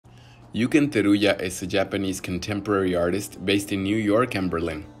Yuken Teruya is a Japanese contemporary artist based in New York and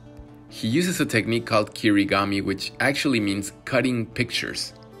Berlin. He uses a technique called kirigami, which actually means cutting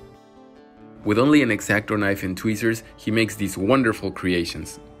pictures. With only an X-Acto knife and tweezers, he makes these wonderful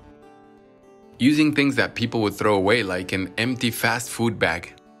creations. Using things that people would throw away, like an empty fast food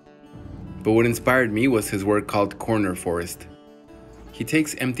bag. But what inspired me was his work called Corner Forest. He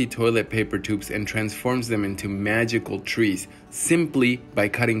takes empty toilet paper tubes and transforms them into magical trees simply by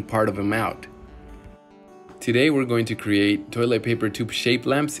cutting part of them out. Today we're going to create toilet paper tube shape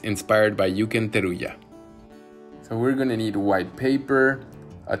lamps inspired by Yuken Teruya. So we're going to need white paper,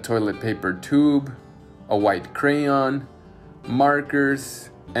 a toilet paper tube, a white crayon,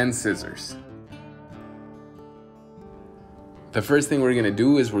 markers, and scissors. The first thing we're going to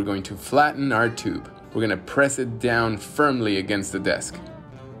do is we're going to flatten our tube. We're going to press it down firmly against the desk.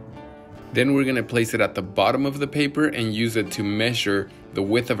 Then we're going to place it at the bottom of the paper and use it to measure the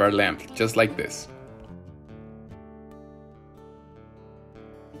width of our lamp, just like this.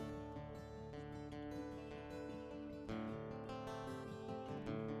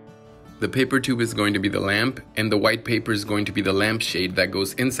 The paper tube is going to be the lamp, and the white paper is going to be the lampshade that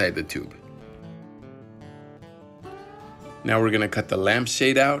goes inside the tube. Now we're going to cut the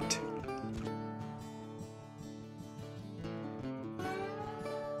lampshade out.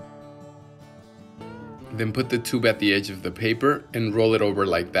 Then put the tube at the edge of the paper and roll it over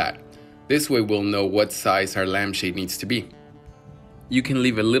like that. This way we'll know what size our lampshade needs to be. You can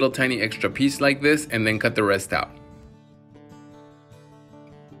leave a little tiny extra piece like this and then cut the rest out.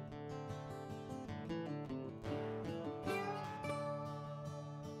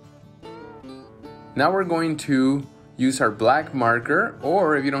 Now we're going to use our black marker,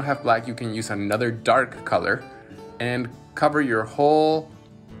 or if you don't have black, you can use another dark color, and cover your whole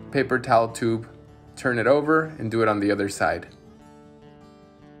paper towel tube. Turn it over and do it on the other side.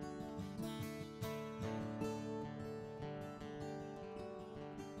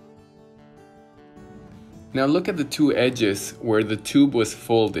 Now look at the two edges where the tube was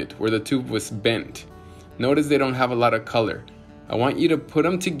folded, where the tube was bent. Notice they don't have a lot of color. I want you to put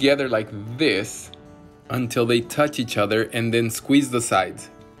them together like this until they touch each other, and then squeeze the sides.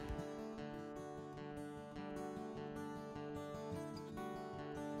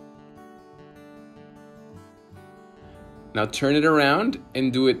 Now turn it around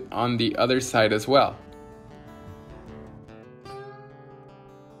and do it on the other side as well.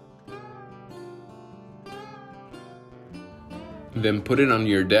 Then put it on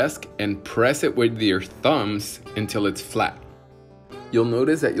your desk and press it with your thumbs until it's flat. You'll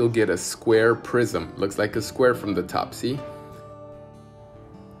notice that you'll get a square prism. Looks like a square from the top, see?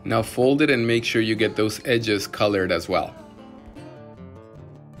 Now fold it and make sure you get those edges colored as well.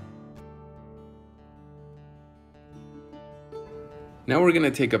 Now we're going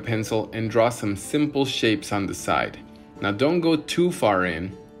to take a pencil and draw some simple shapes on the side. Now don't go too far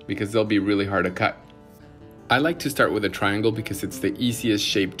in because they'll be really hard to cut. I like to start with a triangle because it's the easiest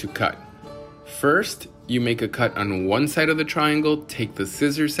shape to cut. First, you make a cut on one side of the triangle, take the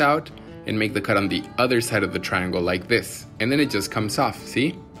scissors out, and make the cut on the other side of the triangle like this. And then it just comes off,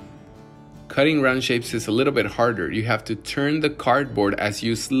 see? Cutting round shapes is a little bit harder. You have to turn the cardboard as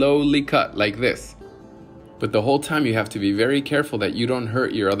you slowly cut like this. But the whole time you have to be very careful that you don't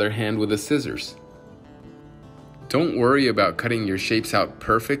hurt your other hand with the scissors. Don't worry about cutting your shapes out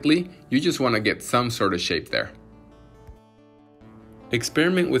perfectly, you just want to get some sort of shape there.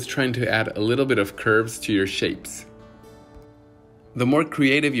 Experiment with trying to add a little bit of curves to your shapes. The more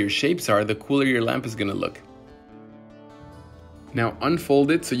creative your shapes are, the cooler your lamp is going to look. Now unfold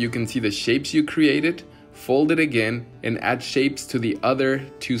it so you can see the shapes you created, fold it again, and add shapes to the other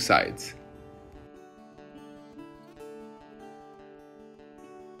two sides.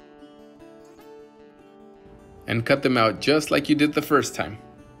 And cut them out just like you did the first time.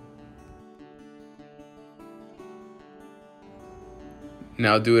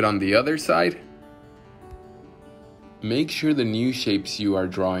 Now do it on the other side. Make sure the new shapes you are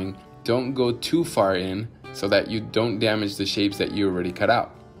drawing don't go too far in so that you don't damage the shapes that you already cut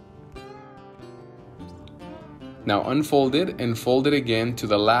out. Now unfold it and fold it again to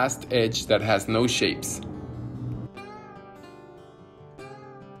the last edge that has no shapes.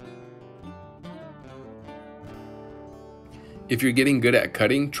 If you're getting good at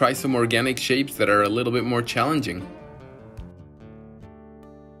cutting, try some organic shapes that are a little bit more challenging.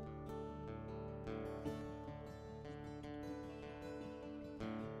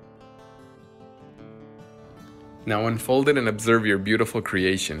 Now unfold it and observe your beautiful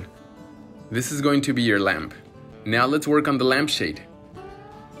creation. This is going to be your lamp. Now let's work on the lampshade.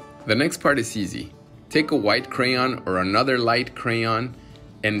 The next part is easy. Take a white crayon or another light crayon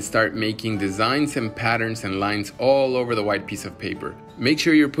and start making designs and patterns and lines all over the white piece of paper. Make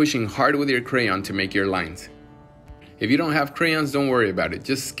sure you're pushing hard with your crayon to make your lines. If you don't have crayons, don't worry about it,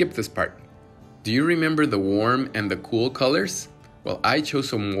 just skip this part. Do you remember the warm and the cool colors? Well, I chose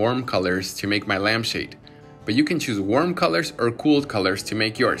some warm colors to make my lampshade, but you can choose warm colors or cool colors to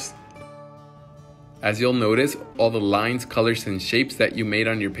make yours. As you'll notice, all the lines, colors, and shapes that you made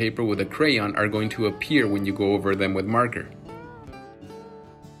on your paper with a crayon are going to appear when you go over them with marker.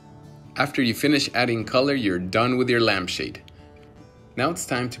 After you finish adding color, you're done with your lampshade. Now it's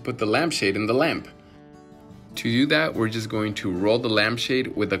time to put the lampshade in the lamp. To do that, we're just going to roll the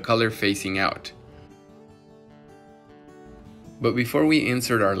lampshade with the color facing out. But before we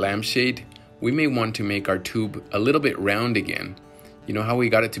insert our lampshade, we may want to make our tube a little bit round again. You know how we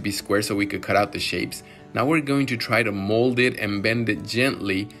got it to be square so we could cut out the shapes? Now we're going to try to mold it and bend it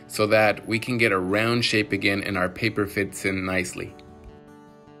gently so that we can get a round shape again and our paper fits in nicely.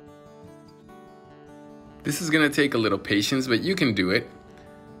 This is going to take a little patience, but you can do it.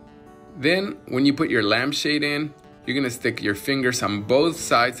 Then, when you put your lampshade in, you're going to stick your fingers on both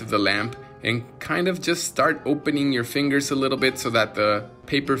sides of the lamp and kind of just start opening your fingers a little bit so that the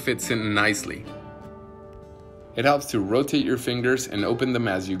paper fits in nicely. It helps to rotate your fingers and open them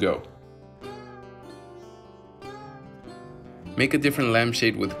as you go. Make a different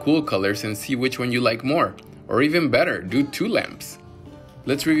lampshade with cool colors and see which one you like more. Or even better, do 2 lamps.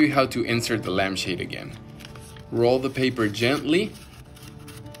 Let's review how to insert the lampshade again. Roll the paper gently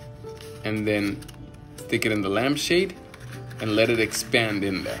and then stick it in the lampshade and let it expand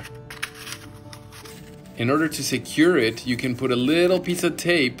in there. In order to secure it, you can put a little piece of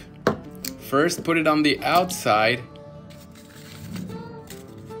tape. First, put it on the outside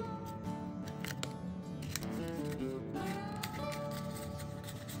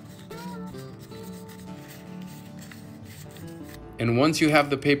and once you have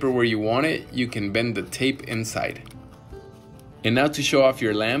the paper where you want it, you can bend the tape inside. And now to show off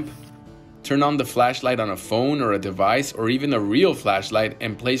your lamp, turn on the flashlight on a phone or a device or even a real flashlight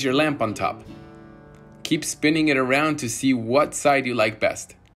and place your lamp on top. Keep spinning it around to see what side you like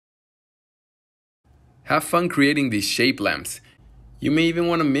best. Have fun creating these shape lamps. You may even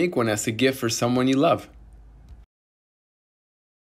want to make one as a gift for someone you love.